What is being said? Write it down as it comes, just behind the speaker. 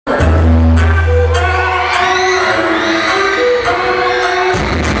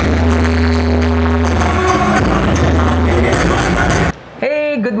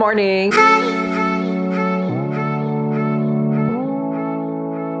morning!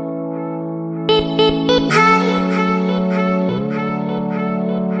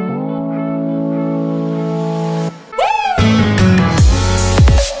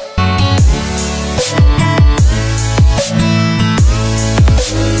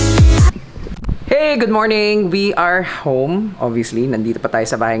 Hey, good morning! We are home. Obviously, nandito pa tayo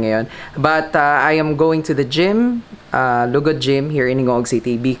sa bahay ngayon. But I am going to the gym, Hugot gym here in Ngano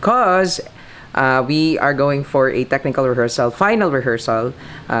City because we are going for a technical rehearsal, final rehearsal,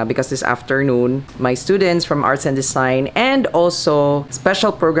 because this afternoon, my students from Arts and Design and also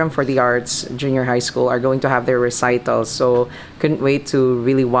Special Program for the Arts Junior High School are going to have their recital. So, couldn't wait to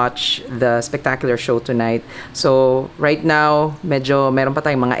really watch the spectacular show tonight. So, right now, medyo meron pa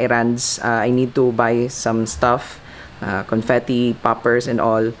tayong mga errands. I need to buy some stuff, confetti, poppers, and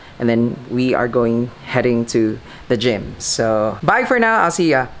all. And then, we are heading to the gym. So, bye for now. I'll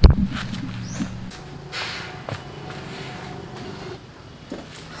see ya.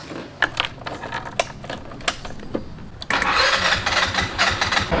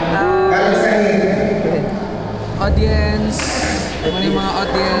 Audience, ano yung mga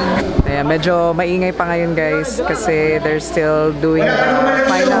audience? Ayan, medyo maingay pa ngayon guys kasi they're still doing the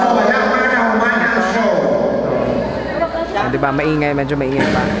final. Diba, medyo maingay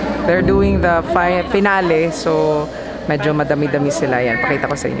pa. They're doing the finale, so medyo madami-dami sila. Yan, pakita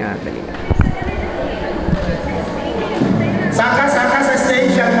ko sa inyo. Dali na. Saka sa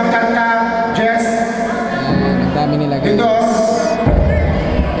stage ang magkanta, Jess. Ang dami nila guys.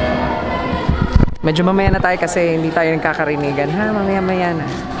 Medyo mamaya na tayo kasi hindi tayo nagkakarinigan. Ha, mamaya na.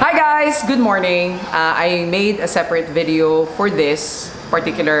 Hi guys! Good morning! I made a separate video for this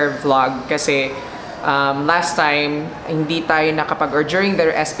particular vlog kasi last time, hindi tayo or during their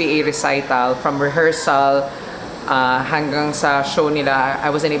SPA recital, from rehearsal hanggang sa show nila,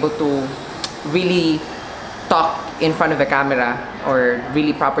 I wasn't able to really talk in front of the camera or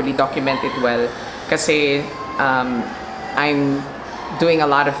really properly document it well kasi I'm doing a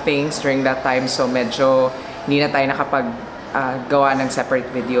lot of things during that time, so medyo hindi na tayo gawa ng separate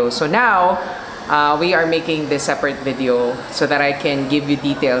video. So now, we are making this separate video so that I can give you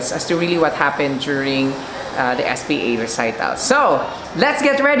details as to really what happened during the SPA recital. So, let's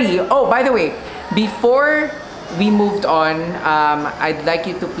get ready! Oh, by the way, before we moved on, I'd like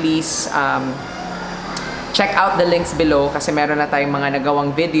you to please check out the links below kasi meron na tayong mga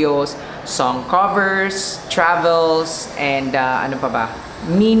nagawang videos, song covers, travels, and ano pa ba?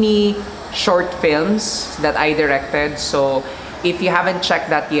 Mini short films that I directed. So if you haven't checked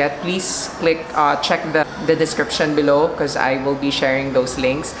that yet, please check the description below because I will be sharing those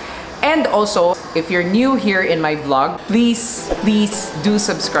links. And also, if you're new here in my vlog, please do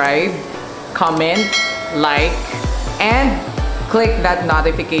subscribe, comment, like, and click that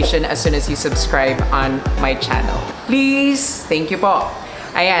notification as soon as you subscribe on my channel. Please! Thank you po.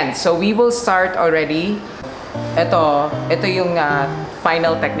 Ayan, so we will start already. Ito yung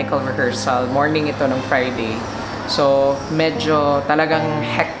final technical rehearsal. Morning ito ng Friday. So, medyo talagang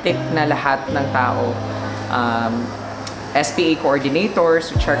hectic na lahat ng tao. SPA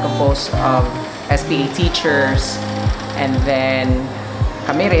coordinators, which are composed of SPA teachers, and then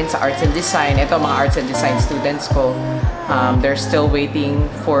kami rin sa Arts and Design. Ito mga Arts and Design students ko. They're still waiting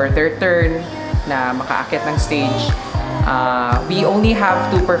for their turn na makaakit ng stage. We only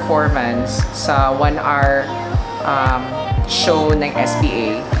have 2 performances sa 1-hour show ng SPA.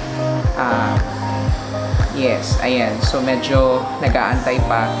 Yes, ayan. So medyo nag-aantay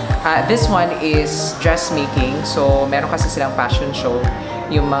pa. This one is dressmaking. So meron kasi silang fashion show.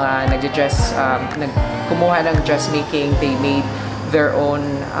 Yung mga nagde-dress, kumuha ng dressmaking, they made their own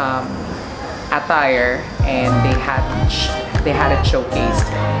attire and they had it showcased.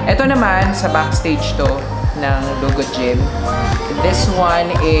 Ito naman sa backstage to ng Hugot Gym. This one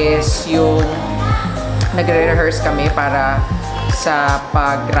is yung nagre-rehearse kami para sa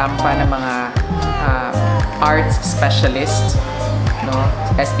pagrampa ng mga arts specialist, no?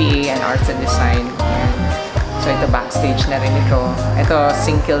 SPA and Arts and Design. Yan. So ito backstage na rin ito. Ito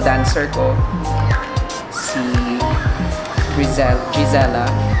single dancer ko, si Gisela.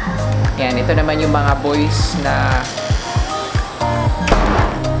 Yan, ito naman yung mga boys na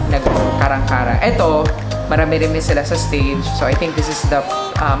nagkarang-karang. Ito, marami-rami sila sa stage. So, I think this is the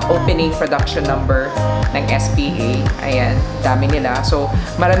opening production number ng SPA. Ayan, dami nila. So,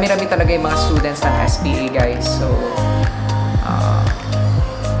 marami-rami talaga yung mga students ng SPA, guys. So,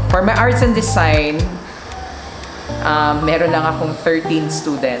 for my Arts and Design, meron lang akong 13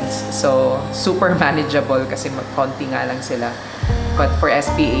 students. So, super manageable kasi konti nga lang sila. But for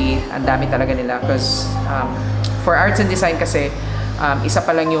SPA, ang dami talaga nila. Because for Arts and Design kasi, isa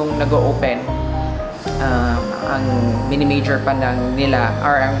pa lang yung nag-o-open. Ang mini-major pa lang nila,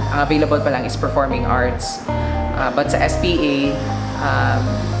 or ang available pa lang is performing arts. But sa SPA,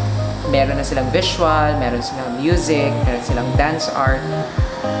 meron na silang visual, meron silang music, meron silang dance art,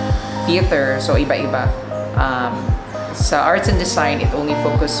 theater, so iba-iba. Sa arts and design, it only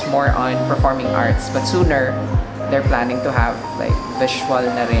focus more on performing arts, but sooner they're planning to have like visual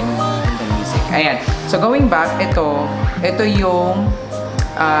na rin in the music. Ayan. So going back, ito yung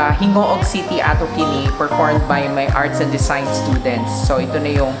Hingoog City Ato Kini performed by my arts and design students. So ito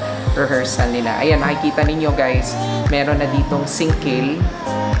na yung rehearsal nila. Ayan, nakikita ninyo guys, meron na ditong singkil.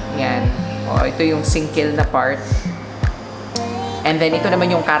 Ayan. O, ito yung singkil na part. And then, ito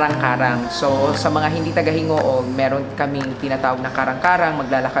naman yung karang-karang. So, sa mga hindi taga-Hingoog, meron kaming tinatawag na karang-karang.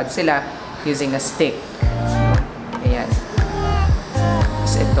 Maglalakad sila using a stick. Ayan.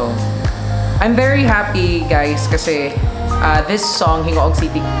 Tapos ito. I'm very happy, guys, kasi this song, Hingoog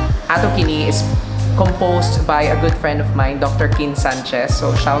City Ato Kini, is composed by a good friend of mine, Dr. Kin Sanchez.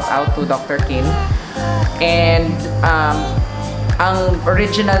 So, shout out to Dr. Kin. And, ang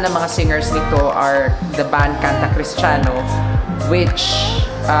original na mga singers nito are the band Canta Cristiano, which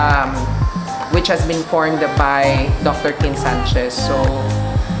has been formed by Dr. Kin Sanchez. So,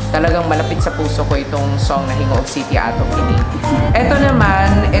 talagang malapit sa puso ko itong song na Hingoog City Ato Kini. Ito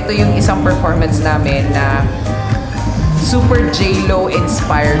naman, ito yung isang performance namin na super J-Lo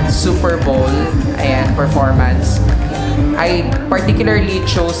inspired Super Bowl, ayan, performance. I particularly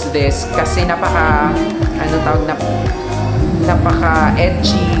chose this kasi napaka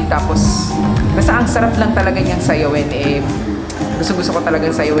edgy, tapos basta ang sarap lang talaga niyang sayawin. Gusto ko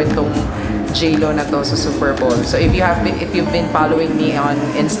talagang sayawin tong J-Lo na to sa Super Bowl. So if you've been following me on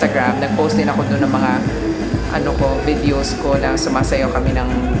Instagram, nag-post din ako doon ng mga videos ko na sumasayaw kami ng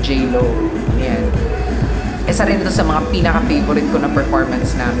J-Lo. Ayan. Isa rin ito sa mga pinaka-favorite ko na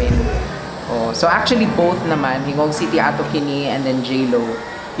performance namin. So actually both naman, Hingoog City Ato Kini and then J-Lo,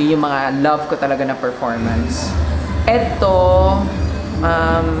 yun yung mga love ko talaga na performance. Ito,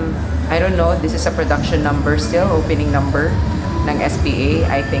 I don't know, this is a production number still, opening number ng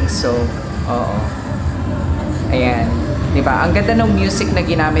SPA, I think so. Oo. Ayan. Diba? Ang ganda ng music na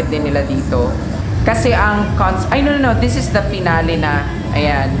ginamit din nila dito. Kasi ang no, this is the finale na.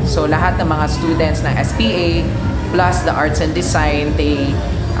 Ayan. So, lahat ng mga students ng SPA plus the arts and design, they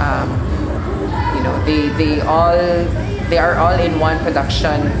are all in one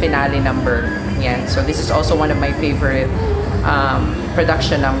production finale number. Ayan. So, this is also one of my favorite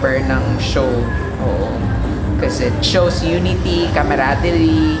production number ng show. Oo. Because it shows unity,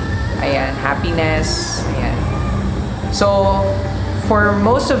 camaraderie, ayan, happiness, ayan. So, for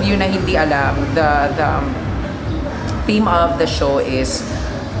most of you na hindi alam, the theme of the show is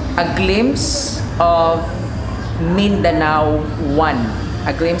a glimpse of Mindanao 1.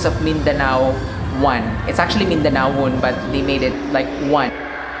 A glimpse of Mindanao 1. It's actually Mindanaon, but they made it like 1.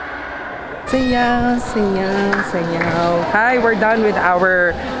 Sayaw, sayaw, sayaw. Hi, we're done with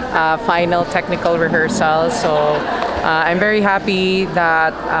our final technical rehearsal. So I'm very happy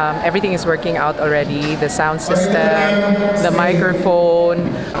that everything is working out already. The sound system, the microphone.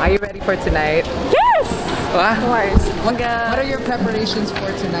 Are you ready for tonight? Yes! Of course. What are your preparations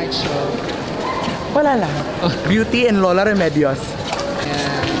for tonight's show? Wala lang. Beauty and Lola Remedios.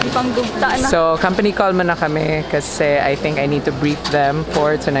 So, company call mo na kami kasi I think I need to brief them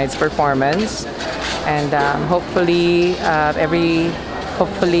for tonight's performance. And hopefully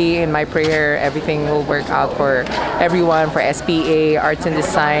in my prayer, everything will work out for everyone, for SPA, arts and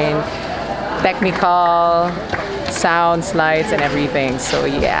design, technical, sounds, lights, and everything. So,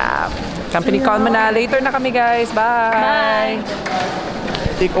 yeah. Company call mo na. Later na kami, guys. Bye!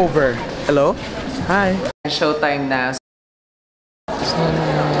 Take over. Hello? Hi. Showtime na.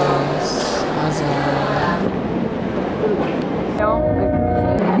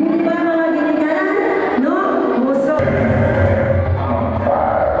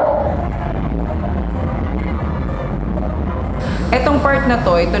 Etong part na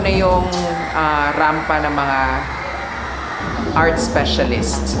to, ito na yung rampa ng mga art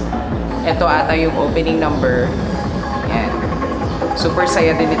specialist. Ito ata yung opening number. Yan. Super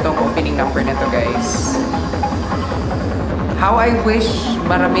saya din itong opening number na to, guys. How I wish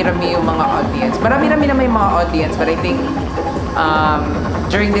marami-rami yung mga audience. Marami-rami naman yung mga audience, but I think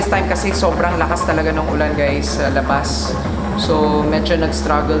during this time kasi sobrang lakas talaga ng ulan, guys, sa labas. So medyo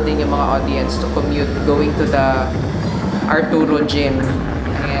nag-struggle din yung mga audience to commute going to the Arturo Gym.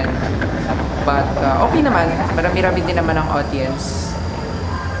 Ayan. But okay naman. Marami-rami din naman ang audience.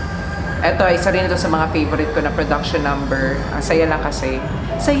 Ito, isa rin ito sa mga favorite ko na production number. Ang saya lang kasi.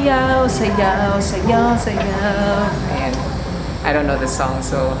 Sayaw, sayaw, sayaw, sayaw. Ayan. I don't know the song.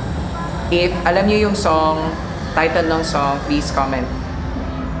 So, if alam niyo yung song, title ng song, please comment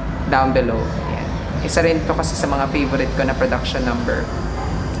down below. Ayan. Isa rin to kasi sa mga favorite ko na production number.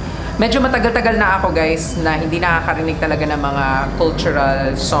 Medyo matagal-tagal na ako guys na hindi nakakarinig talaga ng mga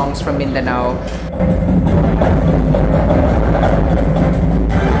cultural songs from Mindanao.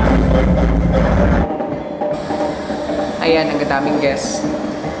 Ayan, ang daming guests.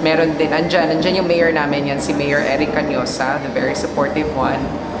 Meron din, andyan yung mayor namin yan, si Mayor Eric Canyosa, the very supportive one.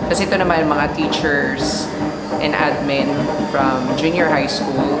 Kasi ito naman mga teachers and admin from junior high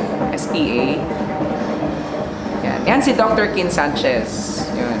school, SPA. Yan si Dr. Kin Sanchez.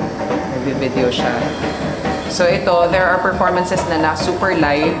 Yun, nag-video siya. So ito, there are performances na super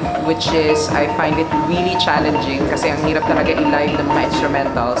live, which is, I find it really challenging kasi ang hirap talaga i-live ng mga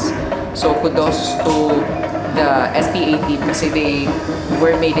instrumentals. So kudos to the SPA team kasi they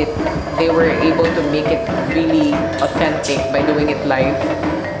were able to make it really authentic by doing it live.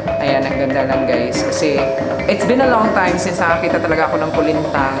 Ayan, ang ganda lang guys. Kasi it's been a long time since nakakita talaga ako ng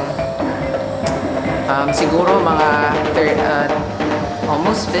kulintang. Siguro mga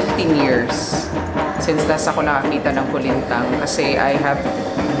almost 15 years since last ako nakakita ng kulintang kasi I have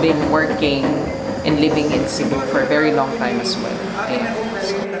been working and living in Cebu for a very long time as well. Ayan.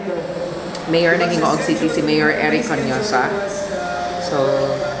 So, Mayor ng Gingoog City, si Mayor Eric Canyosa. So,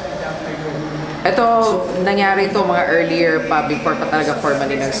 ito, nangyari ito mga earlier pa, before pa talaga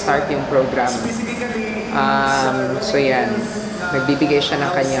formally nag-start yung program. So yan, nagbibigay siya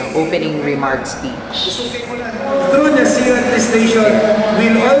ng kanyang opening remark speech. Through the CRT station,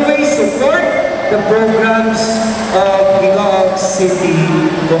 we'll always support the programs of Gingoog City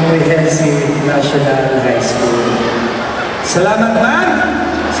Comprehensive National High School. Salamat ma'am!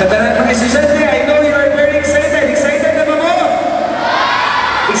 Sa tanan mga estudyante, I know you are very excited. Excited na ba mo?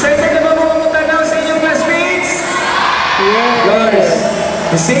 Excited na ba mo tanaw sa inyong classmates? Yes!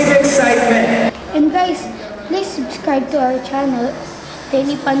 The same excitement. And guys, please subscribe to our channel,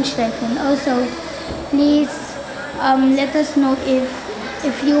 Daily Punch Life, and also please let us know if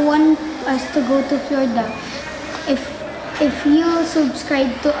you want us to go to Florida. If you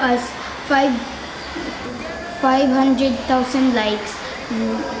subscribe to us 500,000 likes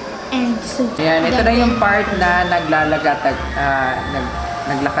and Yan, ito na yung part na naglakad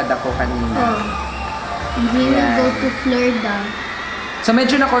ako kanina. And we will go to Florida. So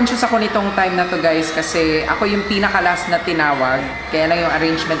medyo na-conscious ako nitong time na to guys kasi ako yung pinaka-last na tinawag. Kaya lang yung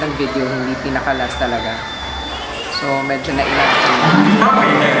arrangement ng video hindi pinaka-last talaga. So medyo na-ilan ako.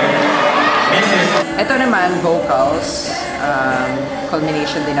 Ito naman, vocals.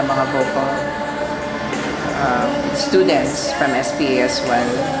 Culmination din ng mga vocal students from SPA as well.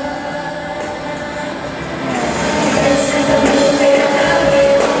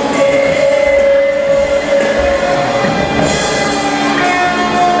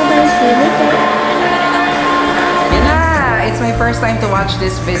 Yan na! It's my first time to watch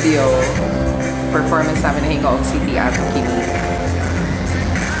this video. Performance namin ng Gingoog City at Kini.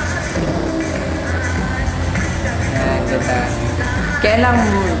 Yan, ganda. Kaya lang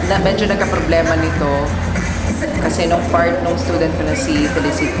medyo nagka-problema nito kasi nung part nung student ko na si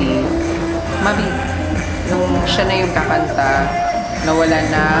Felicity, nung siya na yung kakanta, nawala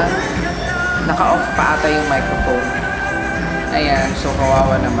na, naka-off pa ata yung microphone. Ayan, so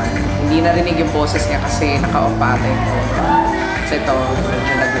kawawa naman. Hindi narinig yung boses niya kasi naka-off pa ata yung phone. So ito,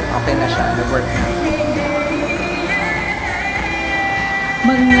 medyo okay na siya, nag-work na.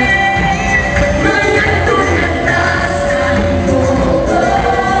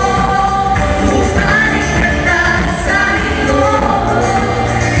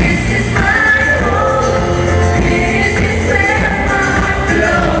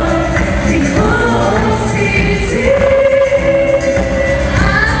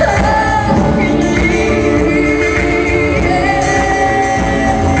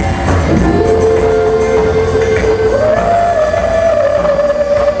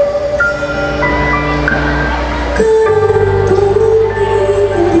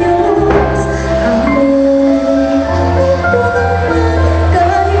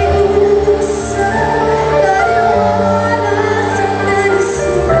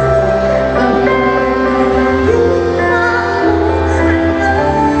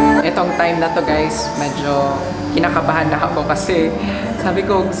 Na to guys, medyo kinakabahan na ako kasi sabi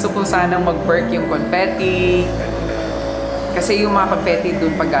ko gusto ko sanang mag-work yung confetti kasi yung mga confetti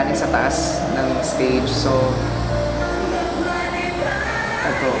dun pag galing sa taas ng stage, so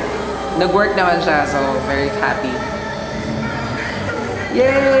ito, nag-work naman siya, so very happy.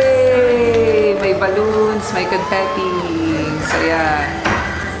 Yay! May balloons, may confetti, so yeah.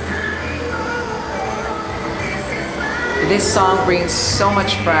 This song brings so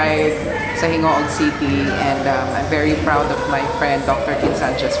much pride sa Gingoog City, and I'm very proud of my friend Dr. Kin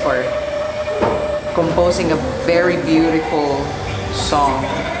Sanchez for composing a very beautiful song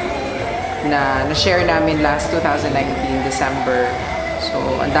na na-share namin last 2019 December. So,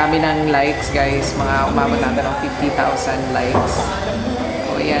 ang dami ng likes, guys. Mga umabot natin ng 50,000 likes.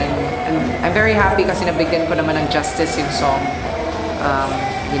 So, ayan. And I'm very happy kasi nabigyan ko naman ng justice yung song.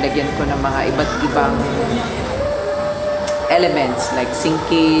 Nilagyan ko ng mga iba't ibang elements like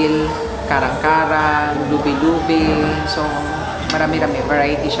singkil, karang-karang, lubi-lubi. So, marami-rami.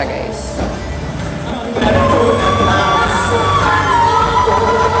 Variety siya, guys.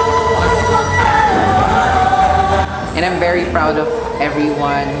 And I'm very proud of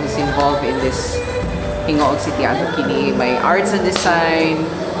everyone who's involved in this Gingoog City Ato Kini. My arts and design,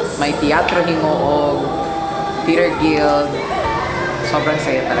 my teatro Gingoog, theater guild. Sobrang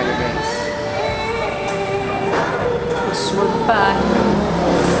saya talaga, guys.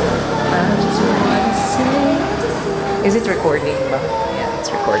 Is it recording ba? Yeah,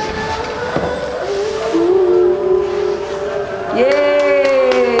 it's recording.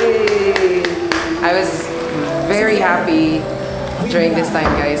 Yay! I was very happy during this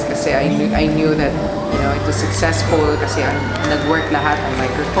time, guys, kasi I knew that, you know, it was successful kasi nag-work lahat, ang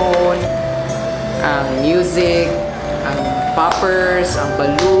microphone, ang music, ang poppers, ang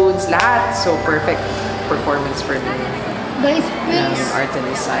balloons, lahat. So perfect performance for me. Guys, please. Arts and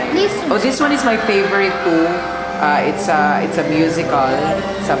design. Please. Oh, this one is my favorite too. It's a musical,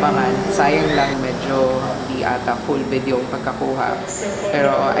 Sabangan. Sayang lang medyo di ata full video ang pagkakuha.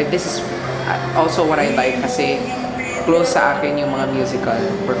 Pero this is also what I like kasi close sa akin yung mga musical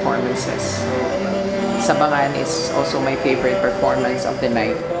performances. So, Sabangan is also my favorite performance of the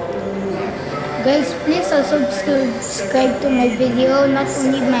night. Guys, please also subscribe to my video, not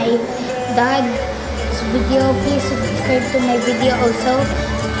only my dad's video, please subscribe to my video also.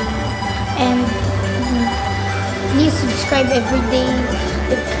 And please subscribe every day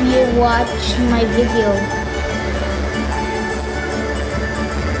if you watch my video.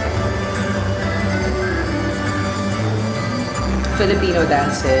 Filipino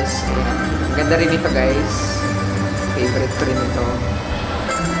dances. Ayan. Ang ganda rin ito, guys. Favorite ko rin ito.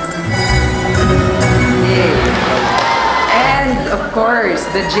 Yay! And of course,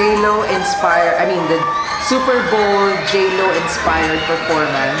 the J-Lo inspired, the Super Bowl J-Lo inspired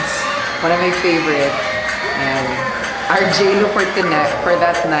performance. One of my favorite. And our J-Lo for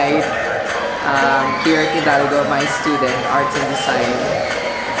that night, here at Hidalgo, my student, Arts and Design.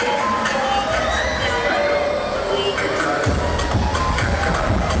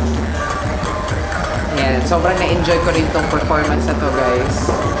 Yan, sobrang na-enjoy ko rin itong performance na to, guys.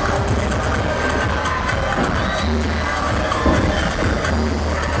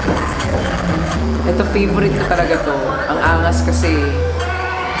 Ito, favorite ko talaga to. Ang angas kasi.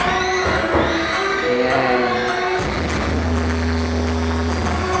 Ayan.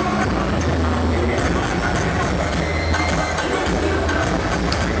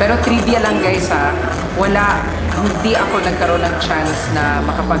 Pero trivia lang, guys, ha. Hindi ako nagkaroon ng chance na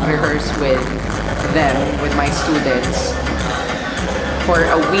makapag-rehearse with them, with my students, for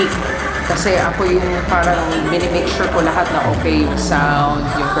a week. Kasi ako yung parang mini-make sure ko lahat na okay yung sound,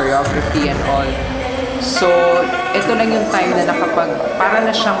 yung choreography and all. So, ito lang yung time na para na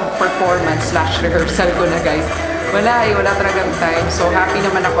siyang performance/rehearsal ko na, guys. Wala talagang time. So, happy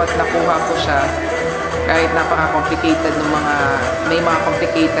naman ako at nakuha ko siya. Kahit napaka-complicated ng may mga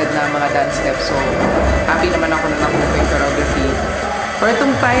complicated na mga dance steps. So, happy naman ako na nakuha yung choreography. For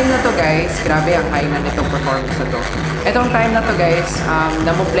itong time na to, guys, grabe ang high na nitong performance na to. Itong time na to, guys,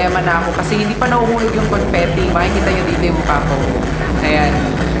 namumblema na ako kasi hindi pa nahuhulog yung confetti. Makikita nyo dito yung mukha ko. Ayan.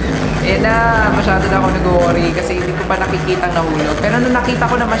 Masyado na ako nag-worry kasi hindi ko pa nakikita ang nahulog. Pero nung nakita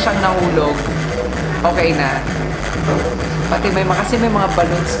ko naman siyang nahulog, okay na. Pati kasi may mga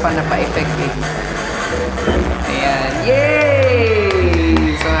balloons pa na pa-effect eh. Ayan.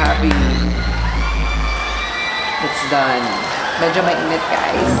 Yay! So happy. It's done. Medyo mainit,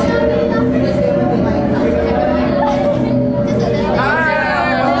 guys.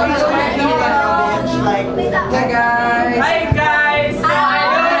 Hi, guys! Hi, guys!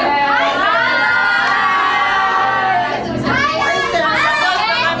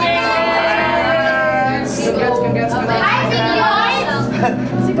 Congrats.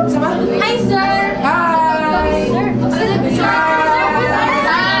 Hi, sir!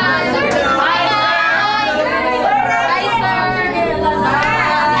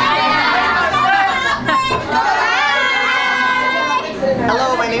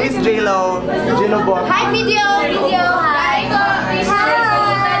 Hello, my name is J-Lo. J-Lo Bon. Hi, video! Hi!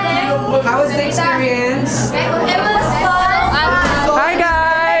 How was the experience? It was fun!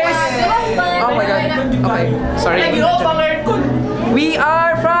 We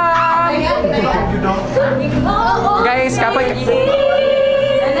are from... Guys, kapag...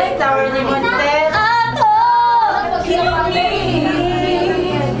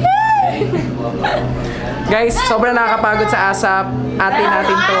 Guys, sobrang nakakapagod sa ASAP. Ate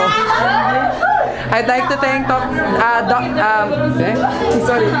natin to. I'd like to thank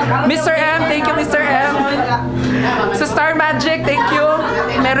sorry, Mr. M. Thank you, Mr. M. Sa Star Magic, thank you.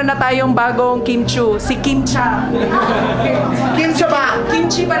 Meron na tayong bagong Kimchu. Si Kimcha. Kimchi ba?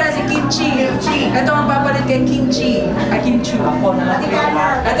 Kimchi pala, si Kimchi. Ito ang papalit kay Kimchi. Kimchu.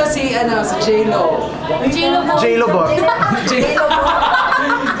 Ito si J-Lo. J-Lo bot.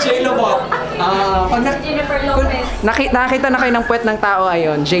 J-Lo bot. Pag Jennifer Lopez. nakita na kayo ng puwet ng tao,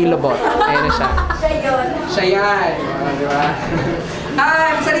 ayun, J-Lo bot. Ayun na siya. Siya yun. Siya yan. Di ba?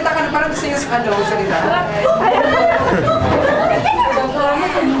 Magsalita ka na. Parang gusto niyo magsalita.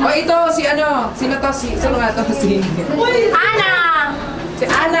 Ito, si sino to? Sino nga to? Ana! Si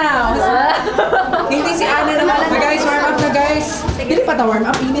Ana! Hindi si Ana naman. Guys, warm up na guys. Hindi pa na warm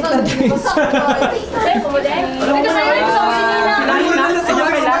up. Init na guys. Ito sa'yo rin gusto ko sinina.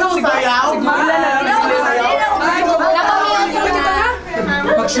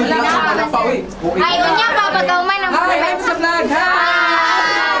 Mag-shoot lang sa malang pa, uy. Ay, unya, papagaw man ang Hi! Hi sa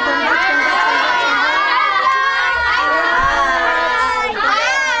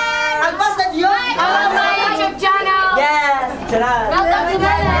vlog! YouTube channel! Yes! Welcome to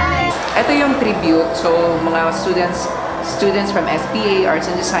my life! Ito yung tribute. So, mga students from SPA, Arts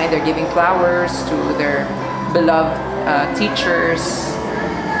and Design, they're giving flowers to their beloved teachers.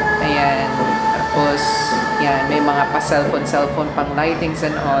 Ayan. Tapos, yan, may mga pa-cellphone pang lightings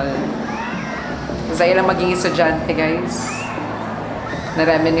and all. Masaya lang maging estudyante, guys.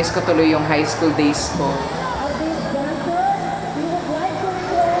 Na-reminisce ko tuloy yung high school days ko.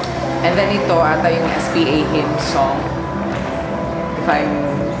 And then ito, ata yung SPA hymn song. If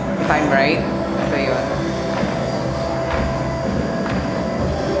I'm right. Ito yun.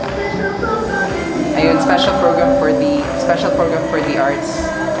 Ayun, special program for the arts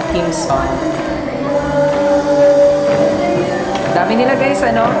hymn song. Dami nila guys,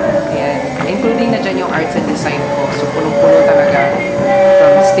 Ayan. Including na dyan yung arts and design ko. So, punong-puno talaga.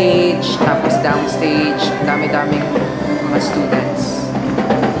 From stage, tapos downstage. Dami-daming mga students.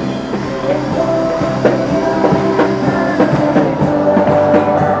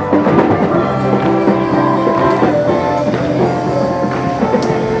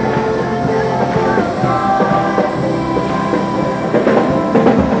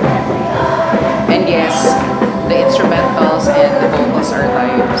 And yes, the instrumentals and the vocals are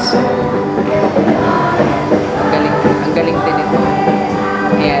live. So, ang galing din ito.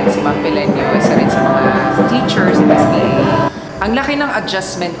 Ayan, si Ma'am Pilenyo, isa rin sa mga teachers ng SPA. Ang laki ng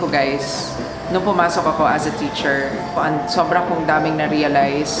adjustment ko, guys. Nung pumasok ako as a teacher, sobra kong daming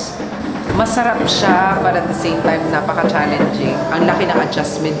na-realize. Masarap siya, but at the same time, napaka-challenging. Ang laki ng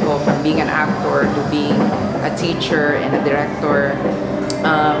adjustment ko from being an actor to being a teacher and a director.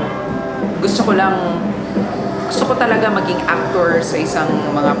 Gusto ko talaga maging actor sa isang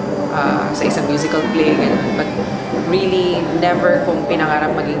musical play, ganun. But really, never kong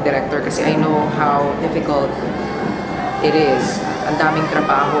pinangarap maging director kasi I know how difficult it is. Ang daming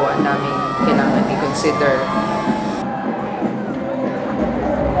trabaho, ang daming kailangan i-consider.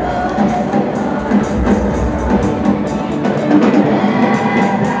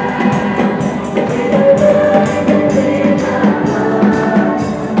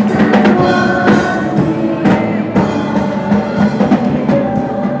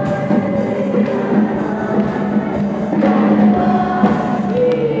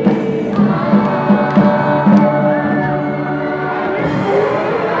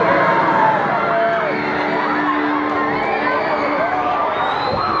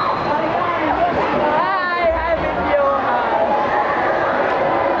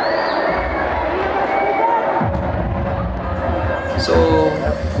 So,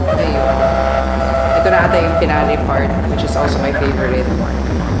 ayun. Ito na ata yung finale part, which is also my favorite one.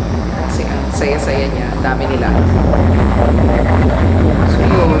 Kasi ang saya-saya niya, ang dami nila. So,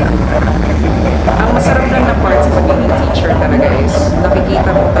 yun. Ang masarap lang na part sa pagiging teacher talaga is, nakikita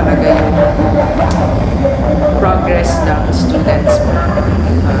mo talaga yung progress ng students mo.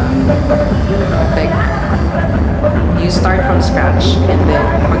 Like, you start from scratch and then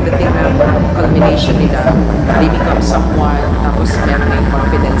pagdating ng culmination nila, they become someone, tapos meron na yung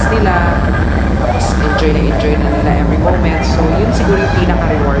confidence nila, tapos enjoy na nila every moment. So yun siguro yung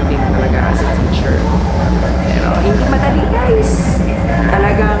pinaka-rewarding talaga as a teacher. Pero hindi madali guys.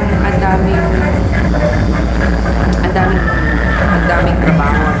 Talagang ang daming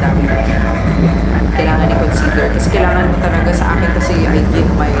trabaho, ang daming kailangan consider. Kasi kailangan mo talaga sa akin kasi I give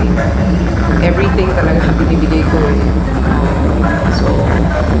my everything talaga binibigay ko eh. So,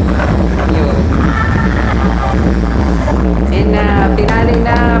 yun. And finale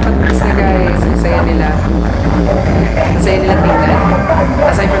na, patapos na guys. Ang saya nila. Ang saya nila tingnan.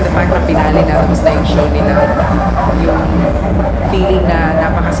 Aside from the fact na finale na, tapos na yung show nila. Yung feeling na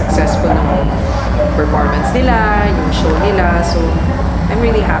napaka-successful ng performance nila, yung show nila. So, I'm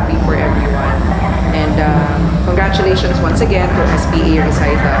really happy for everyone. And congratulations once again to SPA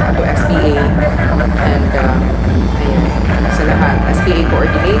Recital, to SPA. And ayun, sa lahat. SPA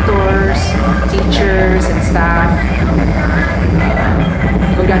coordinators, teachers, and staff.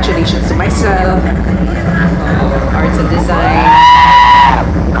 Congratulations to myself, arts and design.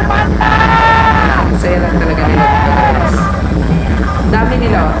 Saya lang talaga nila dito guys. Dami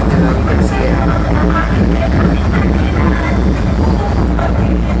nila, you can see it.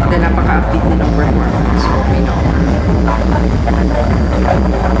 Na napaka-upbeat nilang performance. So, you know.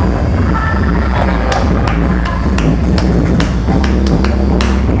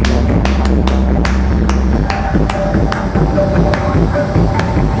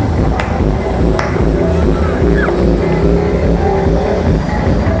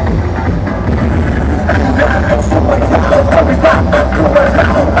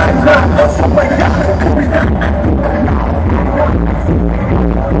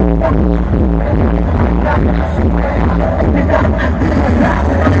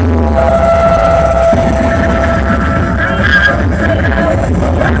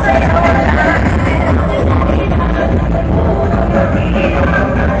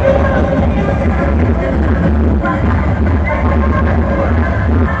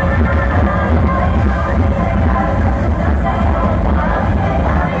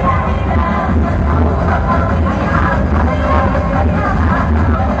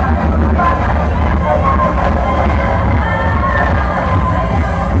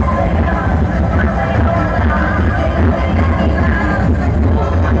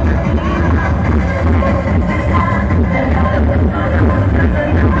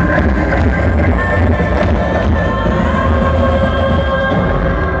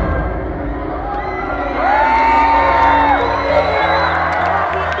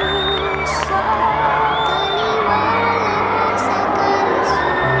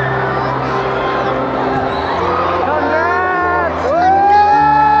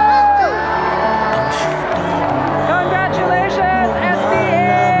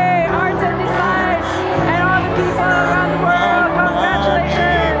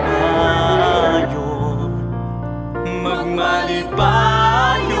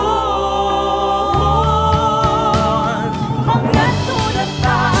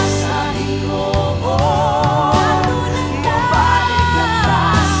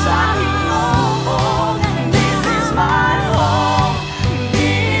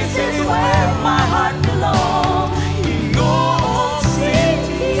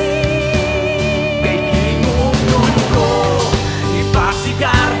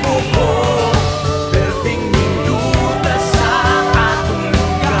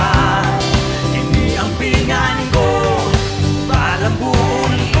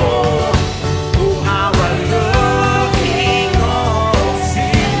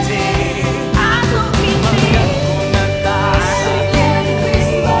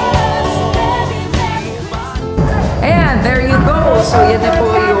 So yan na po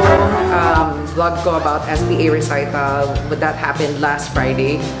yung vlog ko about SPA Recital. But that happened last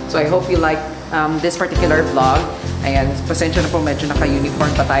Friday. So I hope you like this particular vlog. Ayan, pasensya na po, medyo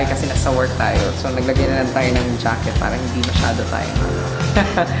naka-uniform pa tayo kasi nasa work tayo. So naglagay na lang tayo ng jacket para hindi masyado tayo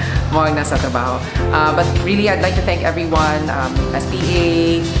mukhang nasa trabaho. But really, I'd like to thank everyone,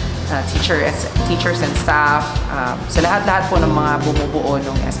 SPA, teachers and staff, sa lahat-lahat po ng mga bumubuo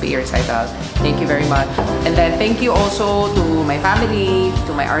ng SPA Recital. Thank you very much. And then thank you also to my family,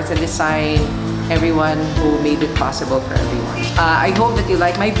 to my arts and design, everyone who made it possible for everyone. I hope that you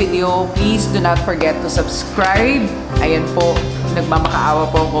like my video. Please do not forget to subscribe. Ayan po, nagmamakaawa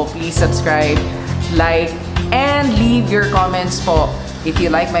po ko. Please subscribe, like, and leave your comments po. If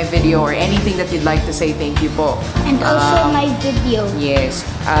you like my video or anything that you'd like to say, thank you po. And also my video. Yes.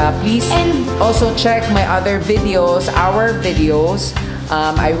 Please also check my other videos, our videos.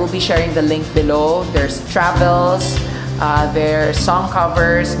 I will be sharing the link below. There's travels, there's song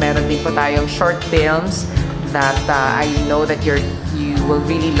covers, meron din po tayong short films that I know that you will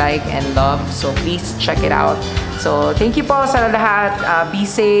really like and love. So please check it out. So thank you po sa lahat. Be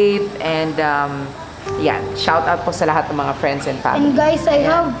safe and yan, shout out po sa lahat ng mga friends and family. And guys, I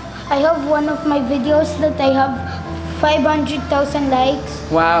have one of my videos that I have 500,000 likes.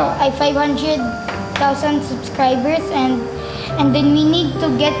 Wow. 500 1,000 subscribers, and then we need to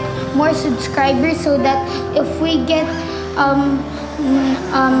get more subscribers so that if we get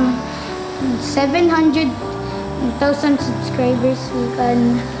 700,000 subscribers, we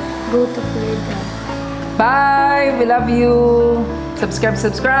can go to Florida. Bye! We love you!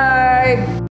 Subscribe!